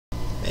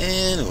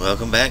And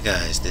welcome back,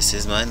 guys. This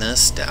is my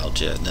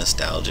Nostalgia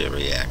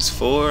Reacts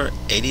for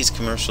 80s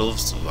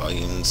Commercials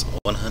Volumes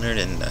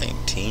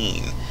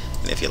 119.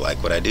 And if you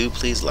like what I do,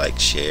 please like,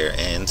 share,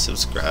 and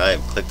subscribe.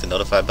 Click the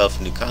notify bell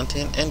for new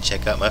content, and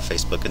check out my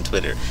Facebook and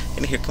Twitter.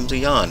 And here comes a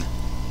yawn.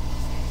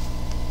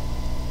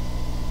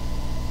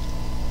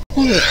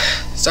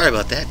 Sorry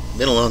about that.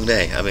 Been a long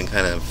day. I've been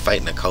kind of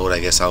fighting a cold, I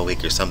guess, all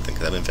week or something,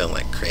 because I've been feeling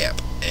like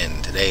crap.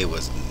 And today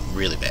was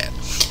really bad.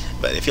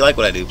 But if you like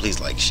what I do, please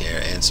like,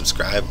 share, and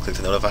subscribe. Click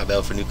the notify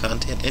bell for new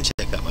content, and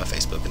check out my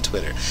Facebook and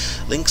Twitter.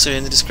 Links are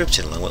in the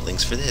description, along with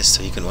links for this,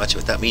 so you can watch it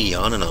without me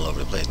yawning all over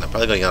the place. And I'm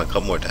probably going to yawn a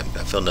couple more times.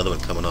 I feel another one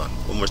coming on.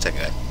 One more second,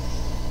 guys.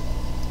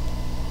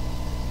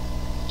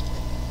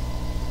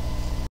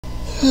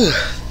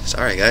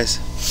 Sorry, guys.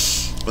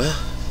 Well,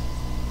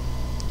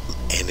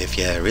 and if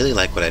you really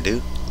like what I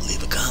do,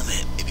 leave a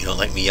comment. If you don't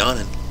like me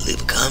yawning,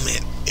 leave a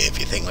comment. If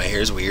you think my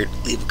hair is weird,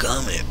 leave a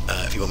comment.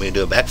 If you want me to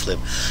do a backflip,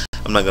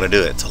 I'm not going to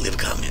do it, so leave a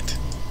comment.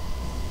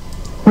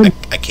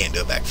 I can't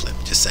do a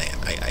backflip, just saying.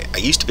 I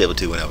used to be able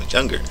to when I was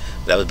younger,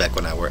 but that was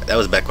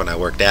back when I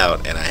worked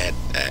out and I had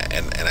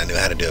and I knew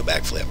how to do a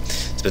backflip.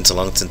 It's been so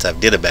long since I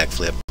did a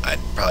backflip, I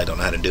probably don't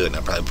know how to do it, and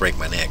I'll probably break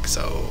my neck,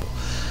 so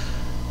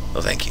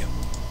well, thank you.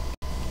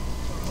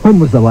 When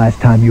was the last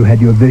time you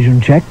had your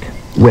vision checked?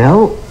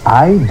 Well,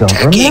 I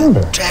don't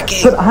remember.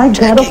 But I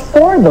can't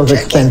afford those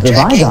expensive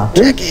eye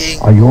doctors.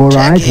 Are your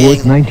eyes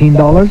worth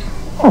 $19?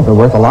 Oh, they're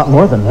worth a lot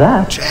more than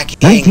that.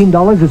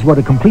 $19 is what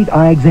a complete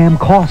eye exam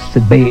costs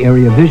at Bay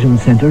Area Vision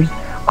Centers.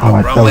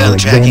 Our thorough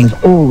exam is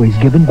always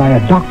given by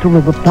a doctor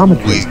of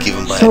optometry.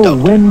 So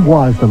when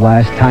was the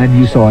last time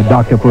you saw a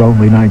doctor for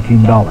only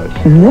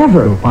 $19?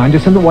 Never. You'll find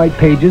us in the white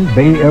pages,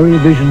 Bay Area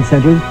Vision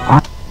Centers.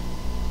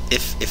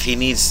 If he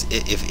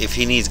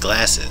needs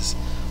glasses,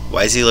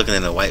 why is he looking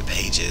in the white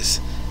pages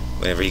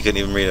whenever he couldn't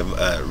even read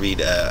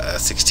a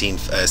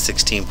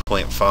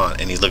 16-point font,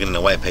 and he's looking in the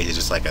white pages,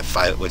 which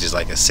is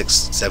like a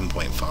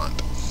 7-point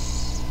font?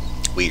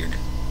 Weird.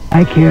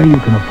 Eye care you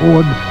can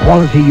afford,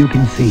 quality you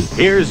can see.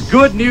 Here's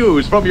good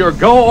news from your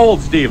Go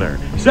Olds dealer.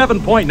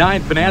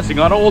 7.9 financing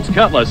on Olds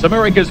Cutlass,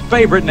 America's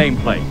favorite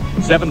nameplate.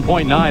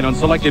 7.9 on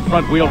selected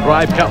front-wheel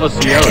drive Cutlass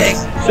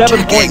Sierras.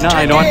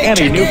 7.9 on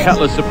any new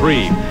Cutlass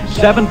Supreme.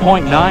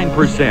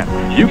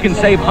 7.9%. You can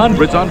save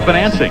hundreds on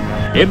financing.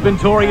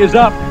 Inventory is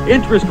up.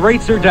 Interest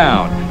rates are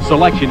down.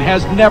 Selection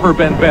has never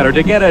been better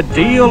to get a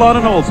deal on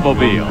an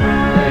Oldsmobile.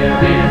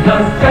 There is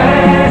a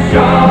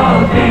special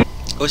deal.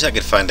 I wish I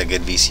could find a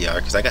good VCR,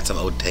 because I got some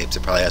old tapes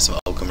that probably have some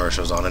old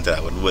commercials on it that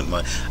I wouldn't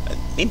mind. I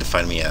need to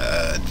find me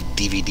a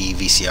DVD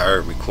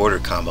VCR recorder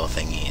combo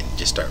thingy and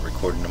just start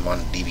recording them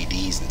on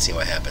DVDs and see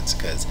what happens,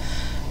 because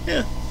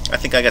yeah, I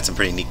think I got some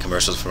pretty neat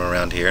commercials from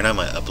around here, and I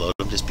might upload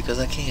them just because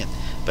I can.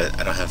 But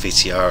I don't have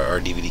VCR or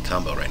DVD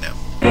combo right now.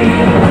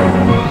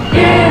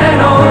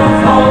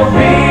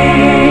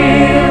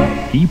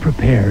 Be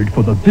prepared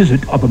for the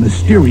visit of a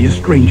mysterious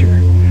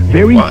stranger.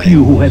 Very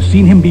few who have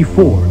seen him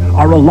before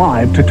are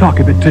alive to talk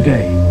of it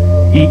today.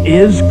 He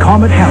is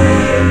Comet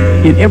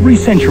Halley. In every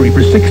century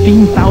for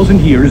 16,000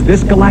 years,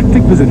 this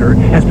galactic visitor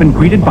has been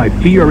greeted by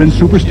fear and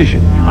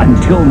superstition,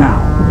 until now.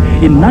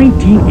 In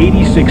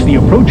 1986, the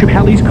approach of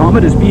Halley's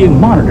Comet is being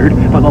monitored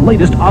by the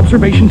latest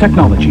observation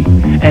technology.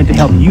 And to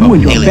help you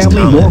and your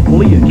family more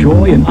fully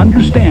enjoy and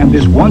understand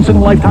this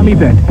once-in-a-lifetime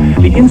event,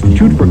 the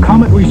Institute for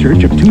Comet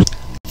Research of Tucson...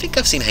 I think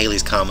I've seen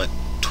Halley's Comet.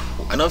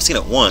 I know I've seen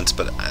it once,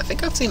 but I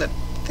think I've seen it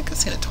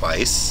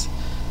twice.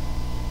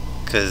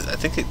 Because I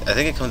think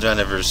it comes around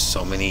every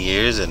so many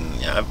years, and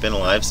yeah, I've been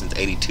alive since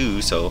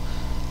 '82, so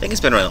I think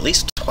it's been around at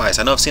least twice.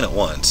 I know I've seen it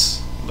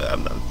once, but I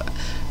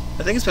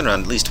think it's been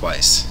around at least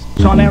twice.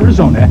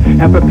 Arizona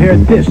have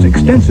prepared this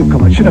extensive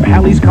collection of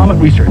Halley's Comet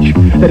research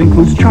that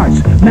includes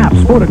charts,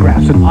 maps,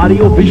 photographs, and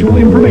audio-visual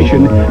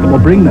information that will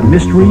bring the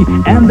mystery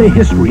and the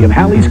history of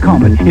Halley's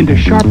Comet into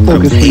sharp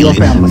focus for your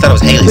family.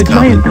 The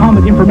giant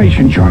comet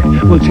information chart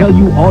will tell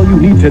you all you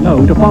need to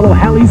know to follow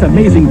Halley's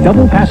amazing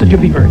double passage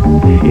of the Earth.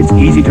 It's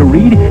easy to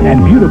read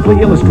and beautifully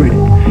illustrated.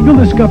 You'll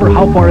discover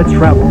how far it's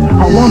traveled,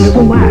 how long it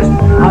will last,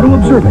 how to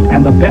observe it,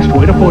 and the best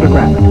way to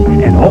photograph it.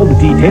 And all the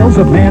details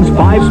of man's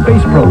 5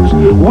 space probes,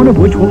 one of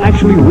which will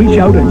actually reach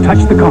out and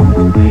touch the comet.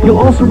 You'll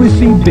also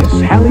receive this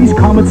Halley's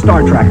Comet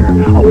Star Tracker,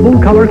 a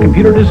full-color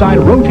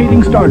computer-designed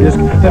rotating star disk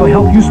that'll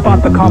help you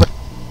spot the comet.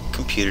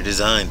 Computer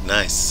designed,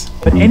 nice.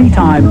 But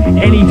anytime,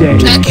 any day,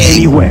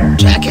 anywhere.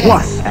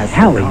 Plus,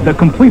 Halley, the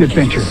Complete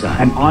Adventure,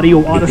 an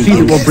audio odyssey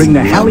that will bring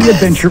the Halley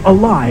adventure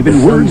alive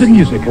in words and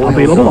music,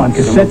 available on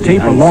cassette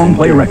tape or long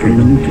play record.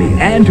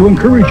 And to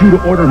encourage you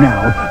to order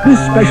now, this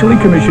specially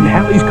commissioned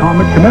Halley's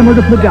Comet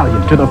commemorative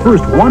medallion to the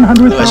first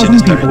 100,000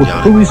 people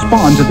who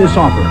respond to this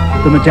offer.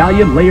 The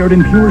medallion, layered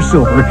in pure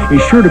silver,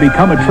 is sure to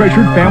become a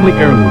treasured family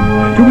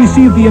heirloom. To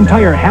receive the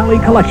entire Halley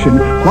collection,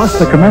 plus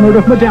the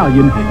commemorative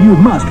medallion, you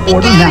must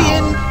order now.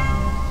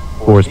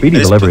 For speedy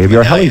delivery of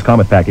your Halley's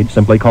Comet package,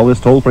 simply call this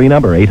toll-free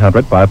number,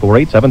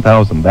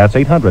 800-548-7000. That's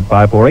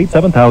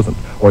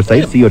 800-548-7000. Or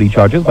save COD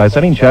charges by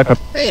sending check... That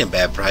ain't a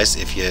bad price.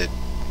 If you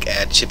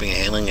add shipping and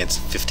handling, it's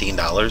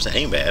 $15. That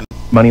ain't bad.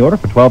 Money order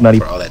for $12.95.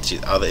 For all that,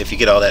 if you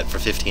get all that for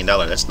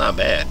 $15, that's not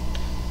bad.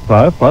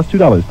 $5 plus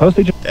 $2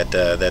 postage.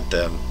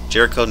 That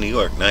Jericho, New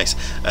York, nice.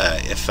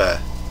 The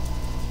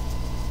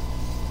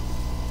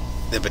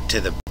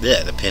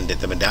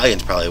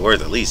medallion's probably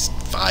worth at least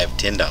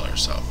 $5-10.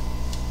 So.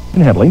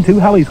 Handling to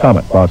Halley's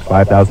Comet, box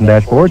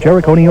 5000-4,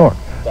 Jericho, New York.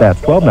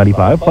 That's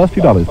 $12.95 plus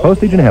 $2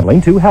 postage and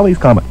handling to Halley's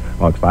Comet,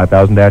 box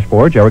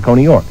 5000-4, Jericho,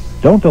 New York.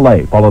 Don't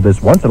delay. Follow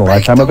this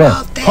once-in-a-lifetime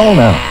event. Call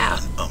now.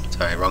 Oh,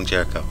 sorry, wrong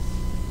Jericho.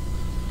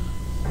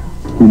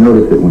 You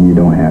notice that when you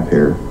don't have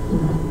hair,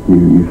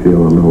 you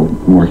feel a little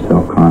more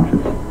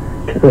self-conscious.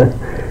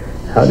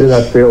 How did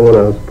I feel when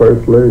I was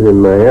first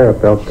losing my hair? I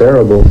felt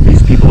terrible.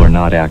 These people are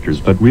not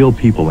actors, but real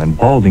people, and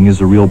balding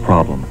is a real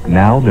problem.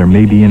 Now there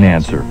may be an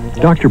answer.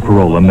 Dr.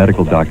 Parola,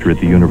 medical doctor at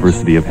the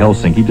University of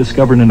Helsinki,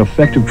 discovered an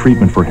effective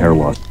treatment for hair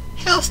loss.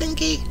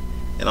 Helsinki!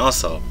 And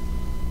also,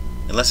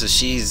 unless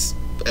she's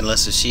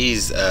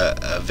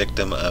a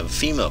victim of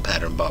female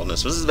pattern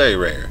baldness, which is very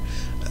rare.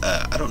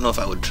 I don't know if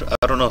I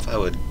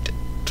would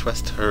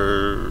trust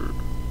her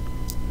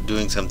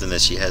doing something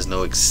that she has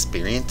no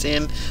experience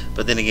in.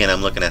 But then again,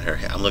 I'm looking at her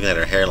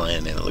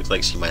hairline, and it looks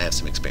like she might have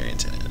some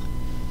experience in it.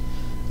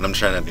 And I'm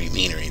trying not to be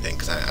mean or anything,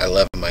 because I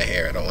love my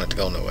hair. I don't want it to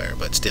go nowhere.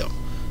 But still.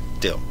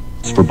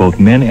 For both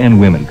men and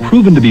women,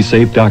 proven to be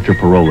safe, Dr.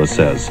 Parola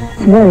says.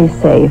 It's very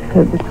safe.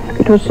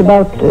 It was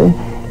about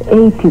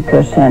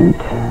 80%.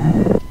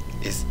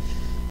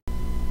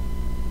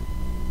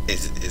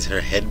 Is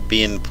her head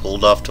being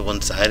pulled off to one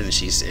side, and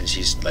she's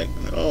like,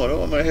 no, I don't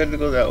want my head to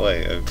go that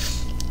way.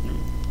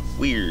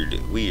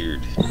 Weird.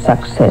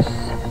 Success.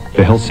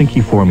 The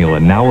Helsinki formula,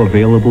 now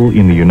available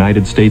in the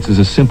United States, is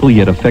a simple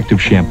yet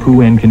effective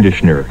shampoo and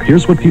conditioner.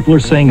 Here's what people are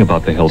saying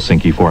about the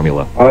Helsinki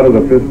formula. Out of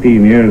the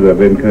 15 years I've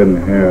been cutting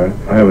hair,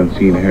 I haven't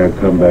seen hair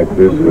come back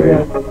this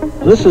way.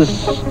 This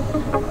is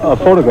a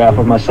photograph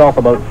of myself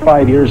about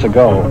 5 years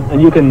ago, and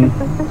you can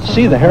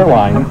see the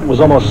hairline was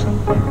almost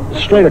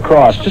straight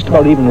across, just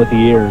about even with the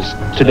ears.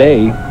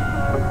 Today,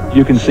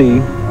 you can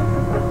see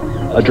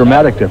a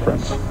dramatic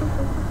difference.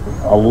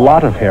 A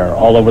lot of hair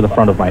all over the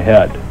front of my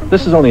head.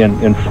 This is only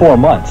in 4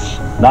 months,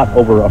 not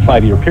over a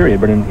 5-year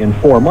period, but in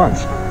 4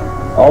 months.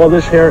 All of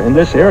this hair in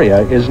this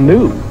area is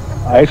new.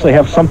 I actually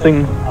have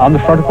something on the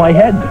front of my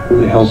head.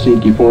 The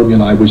Helsinki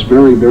formula, I was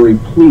very, very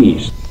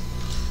pleased.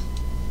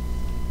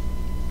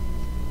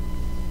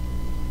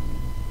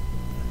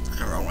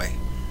 Wrong way.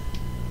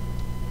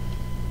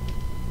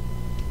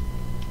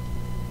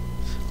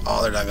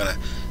 Oh, they're not gonna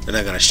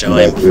show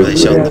him before they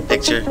show the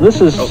picture.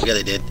 Oh yeah,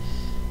 they did.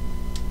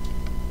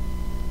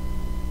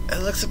 It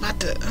looks about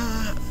to.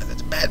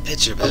 It's a bad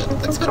picture, but it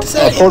looks about to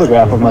say. A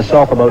photograph of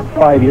myself about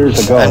 5 years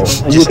ago,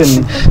 and you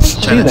can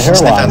see the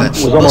hairline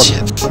was almost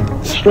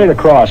straight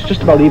across,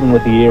 just about even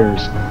with the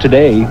ears.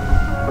 Today,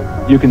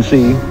 you can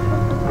see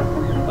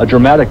a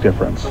dramatic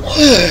difference.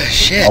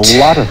 A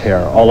lot of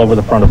hair all over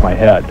the front of my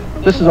head.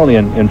 This is only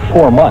in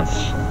 4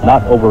 months,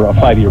 not over a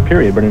 5-year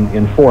period, but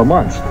in 4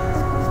 months.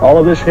 All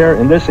of this hair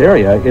in this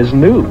area is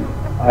new.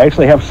 I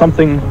actually have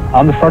something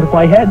on the front of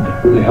my head.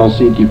 The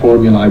Helsinki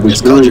formula, I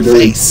was very,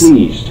 very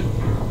pleased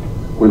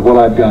with what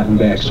I've gotten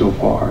back so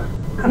far.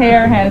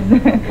 Hair has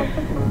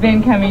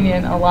been coming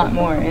in a lot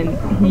more, and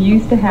he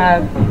used to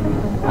have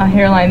a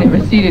hairline that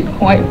receded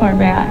quite far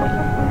back,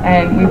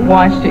 and we've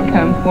watched it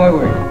come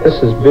forward.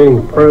 This is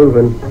being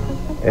proven.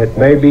 It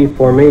may be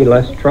for me.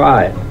 Let's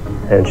try it.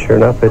 And sure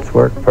enough, it's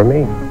worked for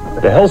me.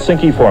 The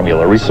Helsinki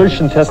formula,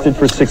 researched and tested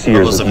for 6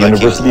 years at the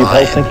University of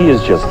Helsinki,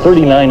 is just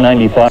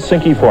 $39.95.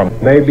 Helsinki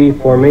formula. Maybe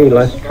for me,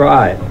 let's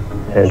try it.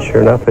 And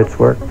sure enough, it's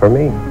worked for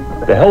me.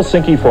 The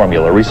Helsinki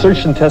formula,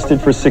 researched and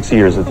tested for 6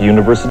 years at the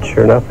University.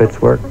 Sure enough,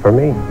 it's worked for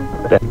me.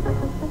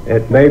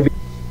 It may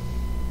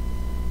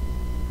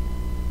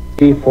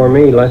be for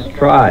me, let's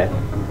try it.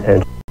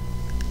 And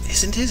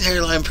isn't his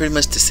hairline pretty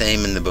much the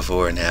same in the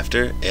before and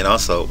after? And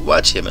also,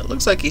 watch him. It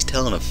looks like he's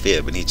telling a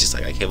fib, and he's just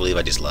like, I can't believe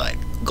I just lied.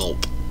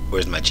 Gulp.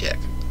 Where's my check?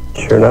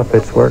 Sure enough,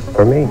 it's worked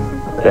for me.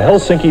 The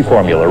Helsinki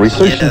formula,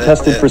 researched and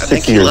tested for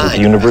 6 years at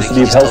the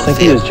University of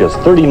Helsinki, is just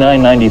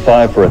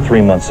 $39.95 for a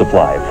 3-month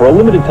supply. For a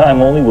limited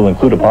time only, we'll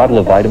include a bottle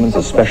of vitamins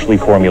especially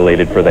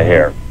formulated for the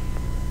hair.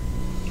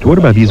 To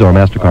order by Visa or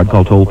MasterCard,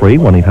 call toll-free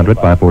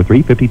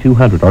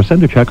 1-800-543-5200 or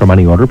send a check or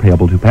money order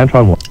payable to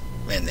Pantron 1.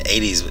 Man, the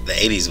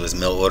 80s was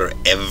mail order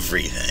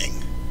everything.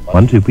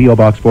 12 P.O.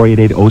 Box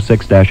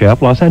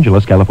 48806-F, Los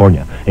Angeles,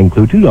 California.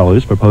 Include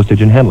 $2 for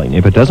postage and handling.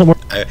 If it doesn't work...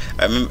 I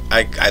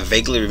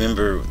vaguely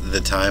remember the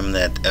time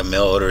that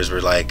mail orders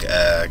were like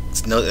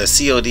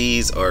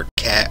CODs or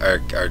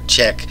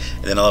check,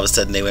 and then all of a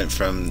sudden they went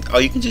from, oh,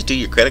 you can just do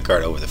your credit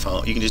card over the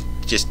phone. You can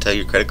just tell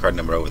your credit card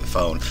number over the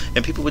phone,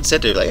 and people would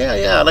sit there like,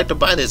 yeah, I'd like to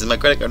buy this, and my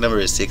credit card number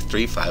is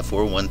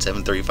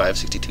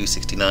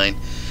 63541735669.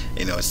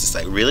 You know, it's just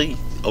like, really?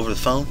 Over the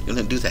phone? You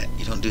don't do that.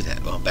 You don't do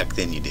that. Well, back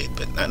then you did,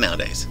 but not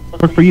nowadays.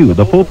 For you,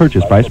 the full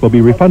purchase price will be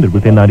refunded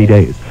within 90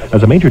 days.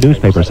 As a major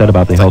newspaper said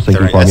about the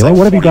Helsinki formula,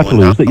 what have you got to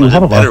lose that you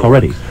haven't lost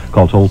already?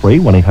 Call toll-free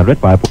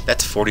 1-800-5...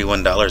 That's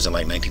 $41 in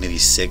like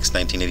 1986,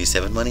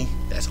 1987 money?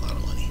 That's a lot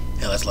of money.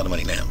 Hell, that's a lot of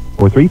money now.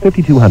 Or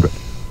 35200.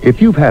 If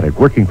you've had it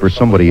working for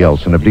somebody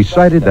else and have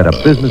decided that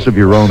a business of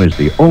your own is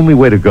the only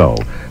way to go,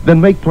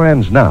 then make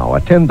plans now.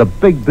 Attend the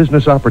Big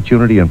Business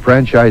Opportunity and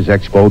Franchise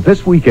Expo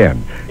this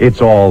weekend. It's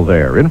all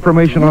there.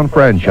 Information on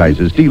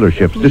franchises,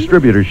 dealerships,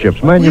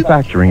 distributorships,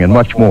 manufacturing, and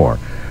much more.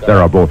 There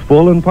are both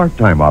full and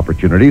part-time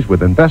opportunities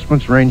with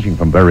investments ranging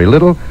from very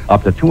little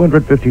up to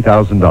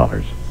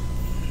 $250,000.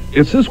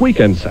 It's this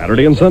weekend,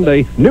 Saturday and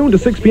Sunday, noon to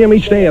 6 p.m.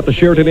 each day at the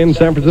Sheraton Inn,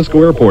 San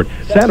Francisco Airport.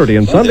 Saturday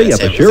and Sunday at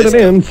the Sheraton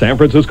Inn, San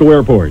Francisco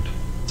Airport.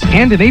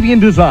 Scandinavian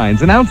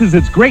Designs announces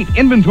its great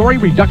inventory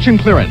reduction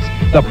clearance.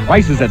 The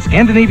prices at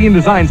Scandinavian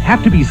Designs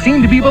have to be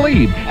seen to be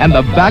believed, and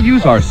the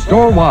values are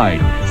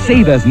store-wide.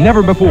 Save as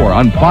never before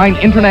on fine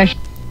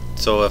international...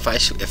 So if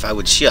I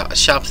would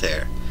shop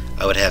there,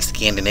 I would have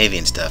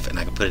Scandinavian stuff, and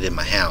I could put it in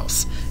my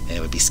house, and it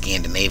would be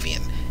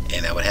Scandinavian,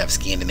 and I would have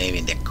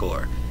Scandinavian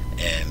decor,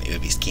 and it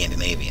would be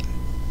Scandinavian.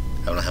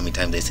 I don't know how many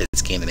times they said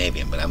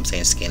Scandinavian, but I'm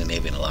saying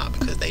Scandinavian a lot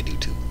because they do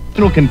too.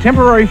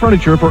 Contemporary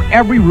furniture for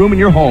every room in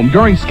your home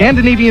during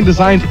Scandinavian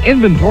Designs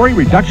inventory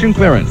reduction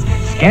clearance.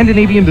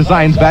 Scandinavian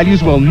Designs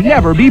values will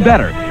never be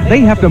better. They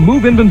have to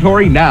move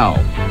inventory now.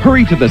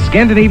 Hurry to the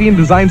Scandinavian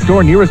Design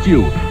store nearest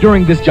you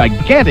during this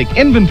gigantic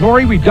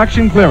inventory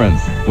reduction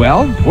clearance.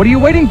 Well, what are you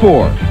waiting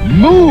for?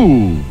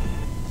 Move!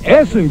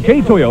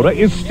 S&K Toyota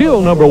is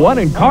still #1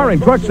 in car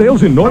and truck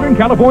sales in Northern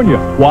California.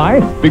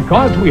 Why?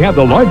 Because we have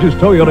the largest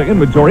Toyota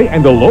inventory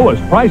and the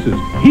lowest prices.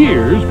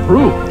 Here's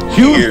proof.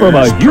 Choose from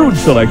a huge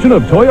selection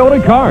of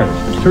Toyota cars.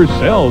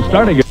 Tercel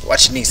starting at...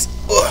 Watching these...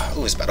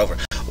 Ooh, it's about over.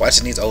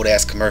 Watching these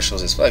old-ass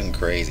commercials is fucking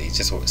crazy.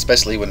 Just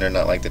especially when they're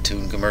not like the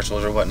tune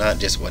commercials or whatnot.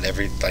 Just what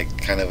every, like,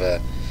 kind of a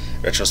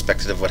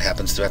retrospective of what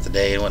happens throughout the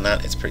day and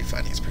whatnot. It's pretty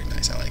funny. It's pretty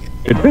nice. I like it.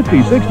 At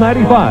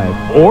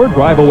 $56.95, or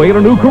drive away in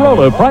a new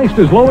Corolla priced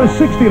as low as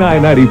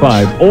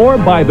 $69.95, or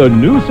buy the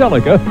new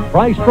Celica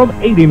priced from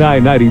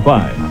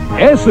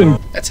 $89.95.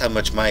 That's how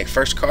much my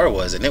first car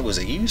was, and it was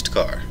a used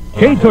car.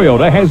 K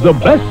Toyota has the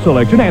best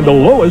selection and the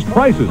lowest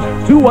prices.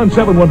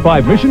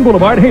 21715 Mission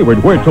Boulevard,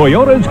 Hayward, where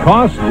Toyotas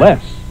cost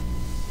less.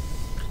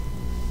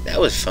 That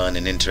was fun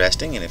and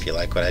interesting, and if you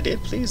like what I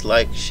did, please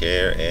like,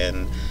 share,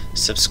 and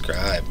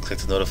subscribe. Click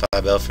the notify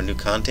bell for new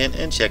content,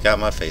 and check out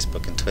my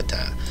Facebook and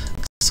Twitter.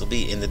 Links will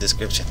be in the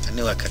description. I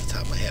knew I cut the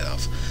top of my head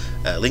off.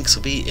 Links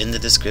will be in the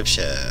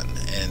description,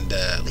 and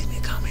leave me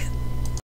a comment.